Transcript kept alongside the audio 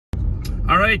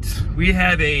All right, we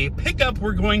have a pickup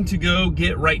we're going to go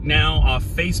get right now off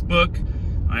Facebook.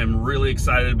 I'm really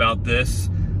excited about this.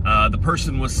 The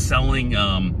person was selling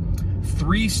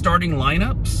 3 starting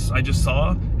lineups I just saw,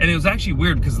 and it was actually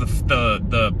weird because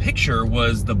the picture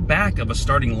was the back of a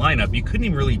starting lineup. You couldn't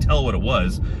even really tell what it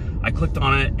was. I clicked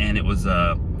on it and it was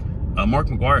a Mark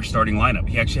McGwire starting lineup.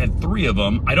 He actually had 3 of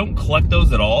them. I don't collect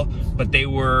those at all, but they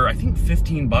were, I think,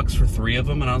 15 bucks for 3 of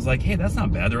them. And I was like, hey, that's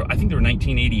not bad. I think they were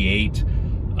 1988.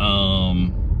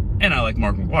 And I like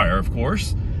Mark McGwire, of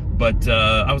course. But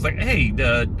I was like, hey,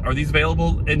 are these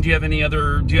available? And do you have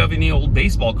any old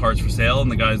baseball cards for sale?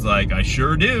 And the guy's like, I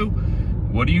sure do.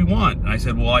 What do you want? And I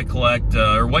said, well, I collect,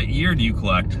 or what year do you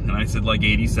collect? And I said, like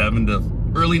 87 to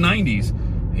early 90s.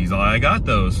 He's like, I got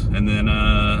those. And then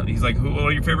he's like, what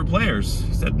are your favorite players?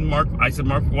 He said, I said,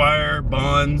 Mark McGwire,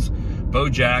 Bonds, Bo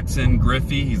Jackson,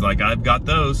 Griffey. He's like, I've got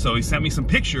those. So he sent me some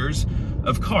pictures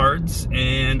of cards,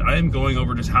 and I am going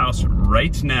over to his house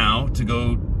right now to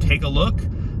go take a look.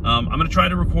 I'm gonna try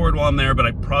to record while I'm there, but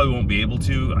I probably won't be able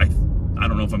to. I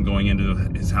don't know if I'm going into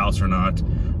his house or not.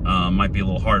 Might be a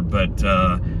little hard, but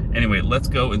anyway, let's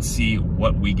go and see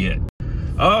what we get.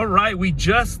 All right, we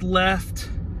just left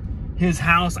his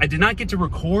house. I did not get to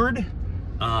record.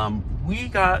 We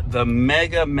got the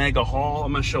mega haul.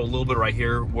 I'm gonna show a little bit right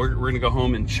here. We're gonna go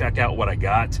home and check out what I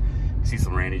got. See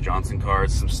some Randy Johnson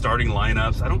cards, some starting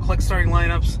lineups. I don't collect starting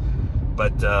lineups,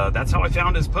 but that's how I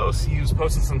found his post. He was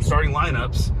posting some starting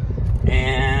lineups,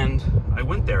 and I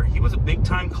went there. He was a big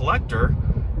time collector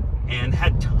and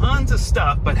had tons of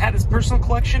stuff, but had his personal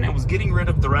collection and was getting rid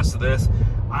of the rest of this.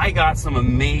 I got some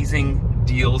amazing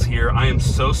deals here. I am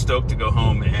so stoked to go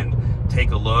home and take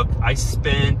a look. I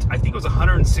spent, I think it was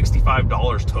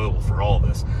 $165 total for all of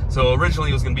this. So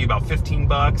originally it was gonna be about 15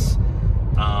 bucks.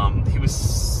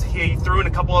 He threw in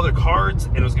a couple other cards,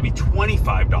 and it was gonna be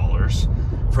 $25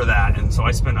 for that. And so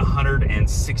I spent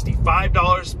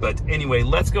 $165. But anyway,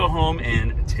 let's go home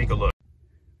and take a look.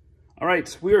 All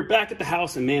right, we are back at the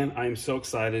house, and man, I'm so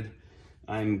excited.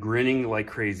 I'm grinning like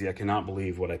crazy. I cannot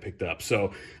believe what I picked up.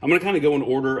 So I'm gonna kind of go in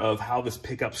order of how this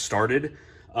pickup started.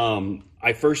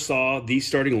 I first saw these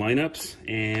starting lineups,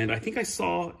 and I think I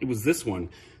saw, it was this one.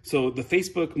 So the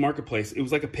Facebook Marketplace, it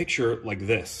was like a picture like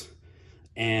this.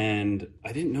 And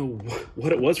I didn't know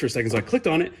what it was for a second. So I clicked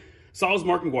on it, saw it was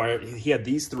Mark McGwire. He had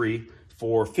these 3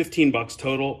 for 15 bucks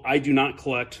total. I do not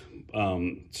collect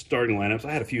starting lineups.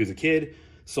 I had a few as a kid,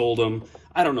 sold them.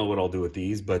 I don't know what I'll do with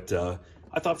these, but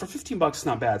I thought for 15 bucks, it's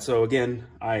not bad. So again,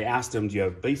 I asked him, do you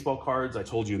have baseball cards? I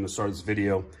told you in the start of this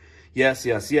video, yes.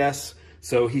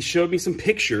 So he showed me some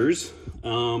pictures,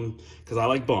 because I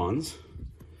like Bonds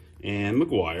and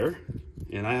McGwire,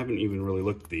 and I haven't even really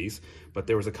looked at these, but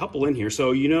there was a couple in here.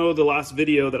 So you know, the last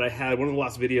video that I had, one of the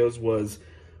last videos was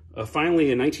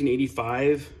finally a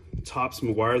 1985 Topps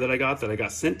McGwire that I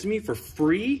got sent to me for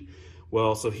free.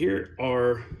 Well, so here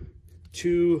are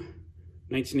 2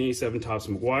 1987 Topps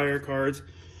McGwire cards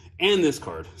and this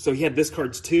card. So he had this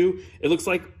cards too. It looks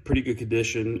like pretty good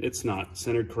condition. It's not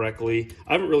centered correctly.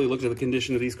 I haven't really looked at the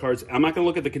condition of these cards. I'm not gonna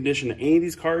look at the condition of any of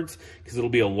these cards because it'll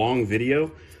be a long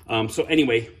video. So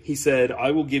anyway, he said,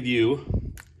 I will give you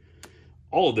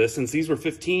all of this. Since these were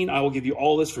 15, I will give you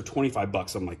all this for 25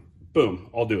 bucks. I'm like, boom,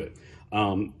 I'll do it.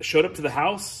 Showed up to the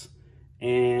house,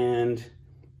 and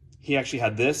he actually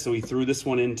had this. So he threw this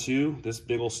one into this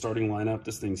big old starting lineup.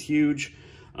 This thing's huge.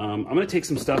 I'm gonna take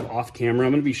some stuff off camera.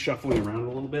 I'm gonna be shuffling around a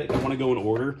little bit. I wanna go in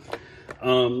order.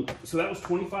 So that was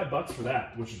 25 bucks for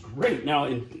that, which is great. Now,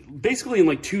 basically in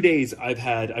like 2 days,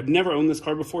 I've never owned this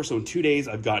card before. So in 2 days,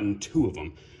 I've gotten 2 of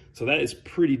them. So that is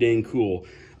pretty dang cool.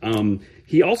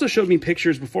 He also showed me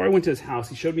pictures, before I went to his house,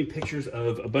 he showed me pictures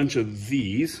of a bunch of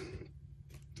these.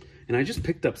 And I just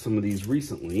picked up some of these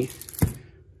recently.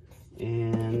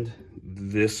 And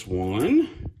this one,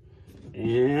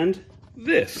 and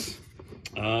this.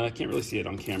 I can't really see it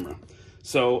on camera.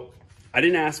 So I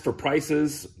didn't ask for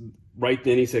prices right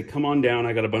then. He said, come on down,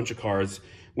 I got a bunch of cards.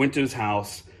 Went to his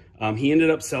house. He ended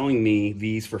up selling me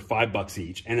these for 5 bucks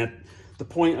each. And at the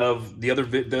point of the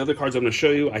other cards I'm going to show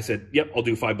you, I said, yep, I'll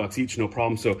do 5 bucks each, no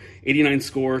problem. So 89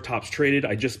 score Topps traded.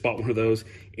 I just bought one of those.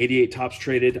 88 Topps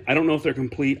traded. I don't know if they're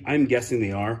complete. I'm guessing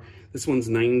they are. This one's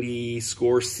 90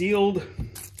 score sealed.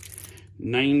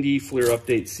 90 Fleer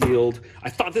update sealed. I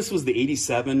thought this was the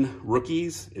 87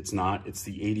 rookies. It's not. It's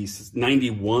the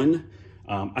 91.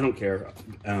 I don't care.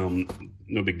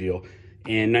 No big deal.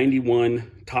 And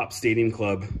 91 Topps Stadium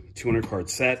Club 200 card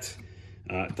set.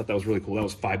 I thought that was really cool. That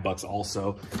was 5 bucks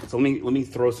also. So let me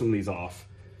throw some of these off.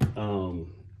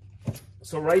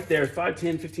 So right there, 5,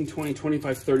 10, 15, 20,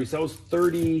 25, 30. So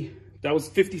that was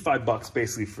 55 bucks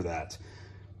basically for that.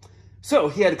 So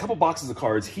he had a couple boxes of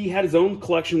cards. He had his own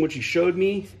collection, which he showed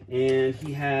me, and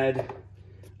he had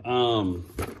 2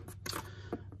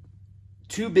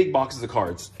 big boxes of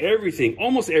cards. Everything,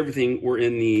 almost everything were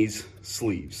in these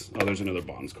sleeves. Oh, there's another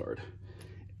Bonds card.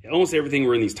 Almost everything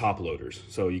were in these top loaders,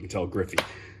 so you can tell Griffey.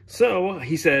 So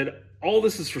he said, all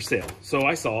this is for sale. So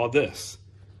I saw this,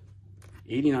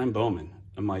 89 Bowman.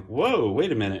 I'm like, whoa,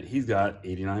 wait a minute. He's got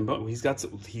 89 Bowman. He's got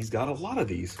a lot of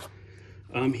these.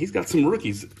 He's got some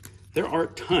rookies. There are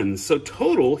tons. So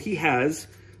total, he has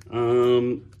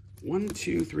 1,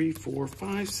 2, 3, 4,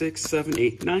 5, 6, 7,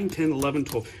 8, 9, 10, 11,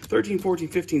 12, 13, 14,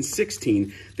 15,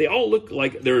 16. They all look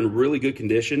like they're in really good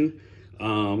condition.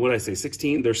 What did I say,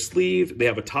 16? They're sleeved. They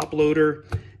have a top loader.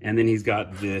 And then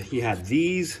he had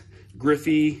these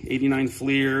Griffey 89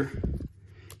 Fleer.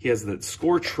 He has the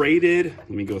score traded. Let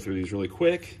me go through these really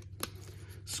quick.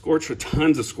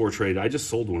 Tons of score traded. I just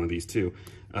sold one of these too.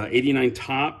 89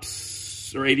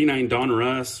 Tops, or 89 Don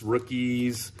Russ,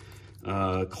 rookies,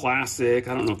 classic.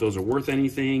 I don't know if those are worth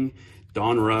anything.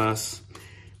 Don Russ.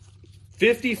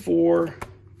 54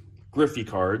 Griffey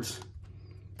cards.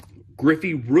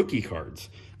 Griffey rookie cards.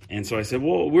 And so I said,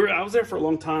 well, I was there for a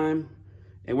long time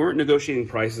and we weren't negotiating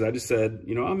prices. I just said,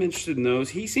 you know, I'm interested in those.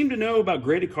 He seemed to know about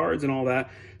graded cards and all that.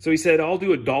 So he said, I'll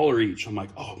do $1 each. I'm like,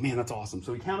 oh man, that's awesome.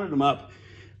 So we counted them up.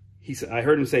 He said, I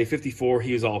heard him say 54.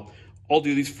 He was I'll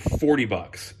do these for 40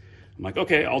 bucks. I'm like,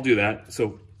 okay, I'll do that.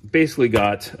 So basically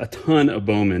got a ton of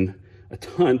Bowman,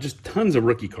 just tons of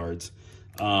rookie cards.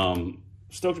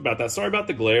 Stoked about that. Sorry about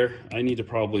the glare. I need to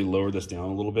probably lower this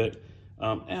down a little bit.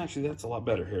 Actually, that's a lot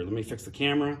better. Here, let me fix the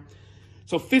camera.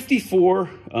 So 54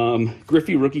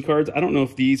 Griffey rookie cards. I don't know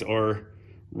if these are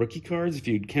rookie cards, if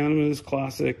you'd count them as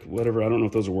classic, whatever. I don't know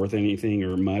if those are worth anything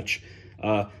or much.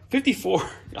 54,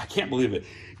 I can't believe it,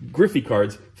 Griffey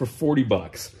cards for 40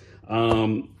 bucks.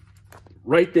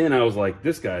 Right then I was like,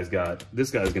 this guy's going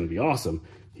to be awesome.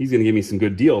 He's going to give me some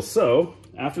good deals. So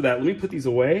after that, let me put these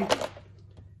away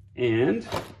and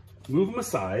move them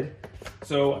aside.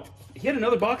 So he had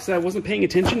another box that I wasn't paying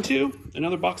attention to,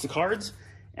 another box of cards.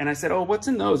 And I said, oh, what's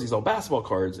in those? These all basketball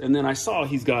cards. And then I saw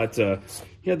he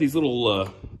had these little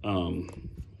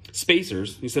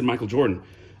spacers. He said Michael Jordan.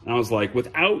 And I was like,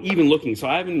 without even looking, so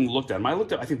I haven't even looked at them. I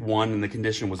looked at, I think, one, and the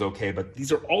condition was okay, but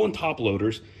these are all in top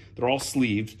loaders. They're all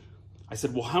sleeved. I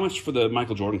said, well, how much for the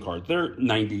Michael Jordan cards? They're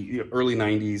early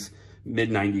 90s, mid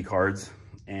 90 cards.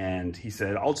 And he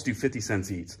said, I'll just do 50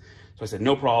 cents each. So I said,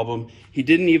 no problem. He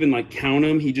didn't even like count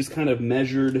them. He just kind of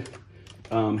measured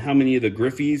how many of the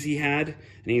Griffies he had.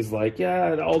 And he's like,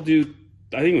 yeah, I'll do,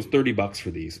 I think it was 30 bucks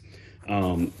for these,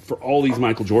 for all these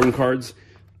Michael Jordan cards.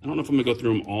 I don't know if I'm gonna go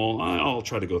through them all. I'll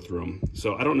try to go through them.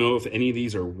 So I don't know if any of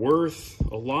these are worth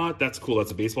a lot. That's cool,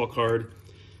 that's a baseball card.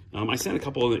 I sent a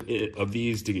couple of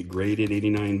these to get graded,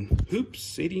 89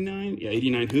 hoops, 89? Yeah,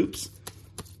 89 hoops.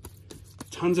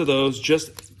 Tons of those,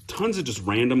 tons of just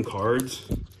random cards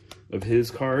of his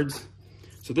cards.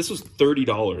 So this was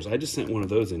 $30. I just sent one of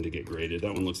those in to get graded.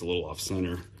 That one looks a little off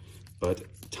center, but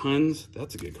tons,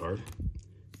 that's a good card.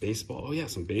 Baseball, oh yeah,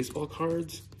 some baseball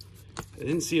cards. I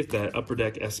didn't see if that Upper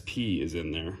Deck SP is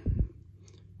in there.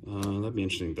 That'd be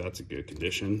interesting if that's a good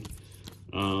condition.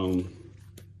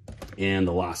 And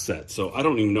the last set. So I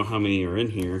don't even know how many are in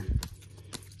here,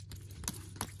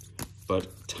 but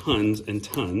tons and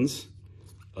tons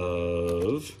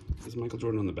of, is Michael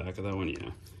Jordan on the back of that one? Yeah.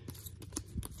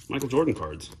 Michael Jordan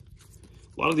cards.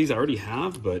 A lot of these I already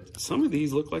have, but some of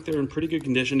these look like they're in pretty good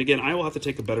condition. Again, I will have to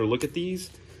take a better look at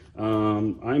these.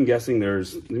 I'm guessing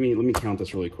there's, let me count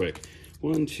this really quick.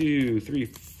 1, 2, 3,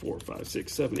 4, 5,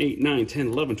 6, 7, 8, 9, 10,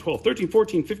 11, 12, 13,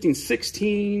 14, 15,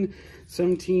 16,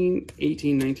 17,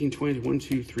 18, 19, 20, 1,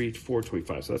 2, 3, 4,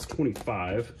 25. So that's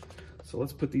 25. So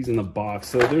let's put these in the box.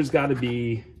 So there's got to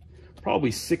be probably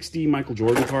 60 Michael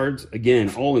Jordan cards.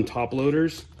 Again, all in top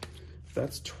loaders.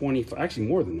 That's 25, actually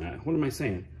more than that. What am I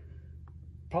saying?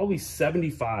 Probably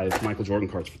 75 Michael Jordan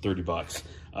cards for 30 bucks.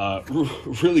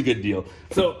 Really good deal.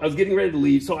 So I was getting ready to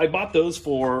leave. So I bought those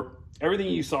for, everything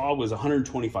you saw was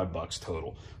 125 bucks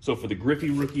total. So for the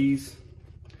Griffey rookies,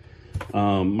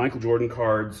 Michael Jordan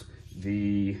cards,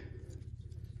 the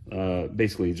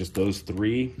basically just those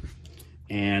three,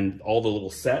 and all the little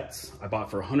sets I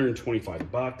bought for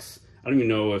 125 bucks. I don't even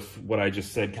know if what I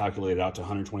just said calculated out to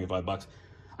 125 bucks.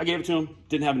 I gave it to him,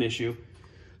 didn't have an issue.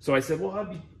 So I said, well, I'd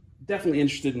be definitely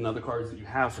interested in other cards that you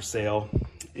have for sale.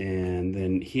 And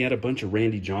then he had a bunch of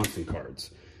Randy Johnson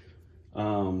cards. I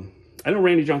know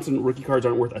Randy Johnson rookie cards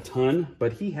aren't worth a ton,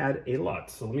 but he had a lot.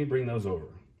 So let me bring those over.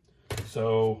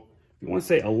 So if you want to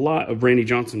say a lot of Randy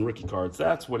Johnson rookie cards,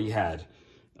 that's what he had.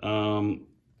 Tons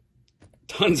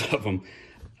of them.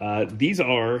 These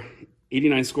are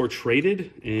 89 score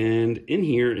traded, and in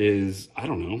here is, I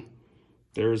don't know,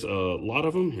 there's a lot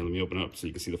of them. Here, let me open up so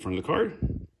you can see the front of the card.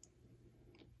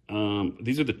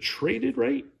 These are the traded,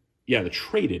 right? Yeah, the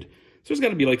traded. So there's got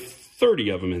to be like 30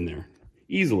 of them in there,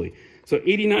 easily. So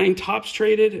 89 tops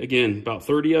traded, again, about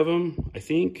 30 of them, I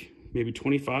think, maybe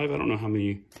 25. I don't know how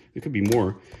many, it could be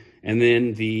more. And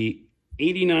then the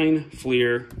 89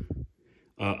 Fleer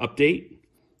update,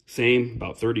 same,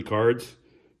 about 30 cards.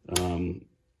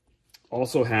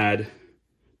 Also had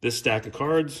this stack of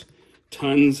cards,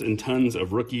 tons and tons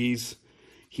of rookies.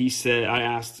 He said, I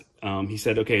asked, he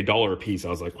said, okay, $1 a piece. I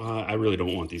was like, well, I really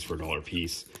don't want these for $1 a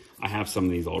piece. I have some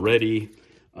of these already.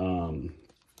 And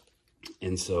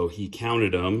so he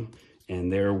counted them,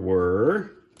 and there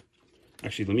were,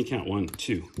 actually, let me count 1,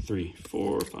 2, 3,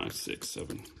 4, 5, 6,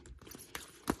 7,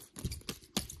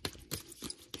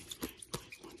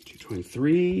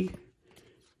 23,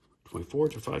 24,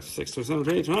 25, 6, 7,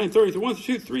 8, 9, 30, 1,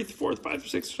 2, 3, 4, 5,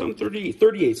 6, 7, 38,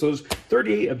 38. So there's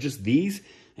 38 of just these.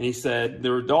 And he said,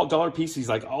 there were $1 a piece. He's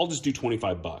like, I'll just do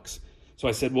 25 bucks. So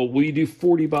I said, well, will you do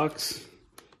 40 bucks,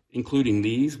 including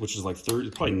these, which is like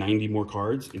 30, probably 90 more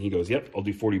cards? And he goes, yep, I'll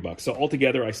do 40 bucks. So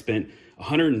altogether, I spent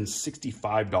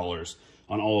 $165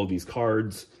 on all of these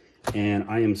cards. And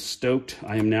I am stoked.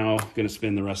 I am now going to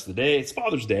spend the rest of the day. It's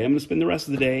Father's Day. I'm going to spend the rest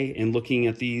of the day and looking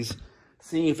at these,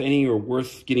 seeing if any are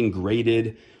worth getting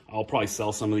graded. I'll probably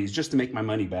sell some of these just to make my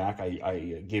money back.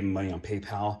 I gave him money on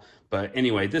PayPal. But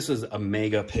anyway, this is a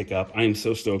mega pickup. I am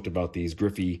so stoked about these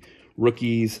Griffey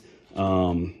rookies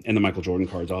and the Michael Jordan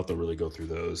cards. I'll have to really go through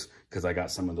those because I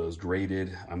got some of those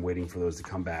graded. I'm waiting for those to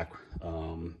come back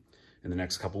in the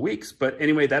next couple weeks. But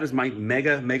anyway, that is my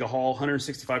mega haul,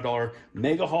 $165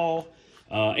 mega haul.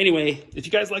 Anyway, if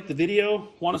you guys like the video,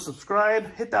 want to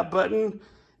subscribe, hit that button,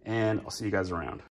 and I'll see you guys around.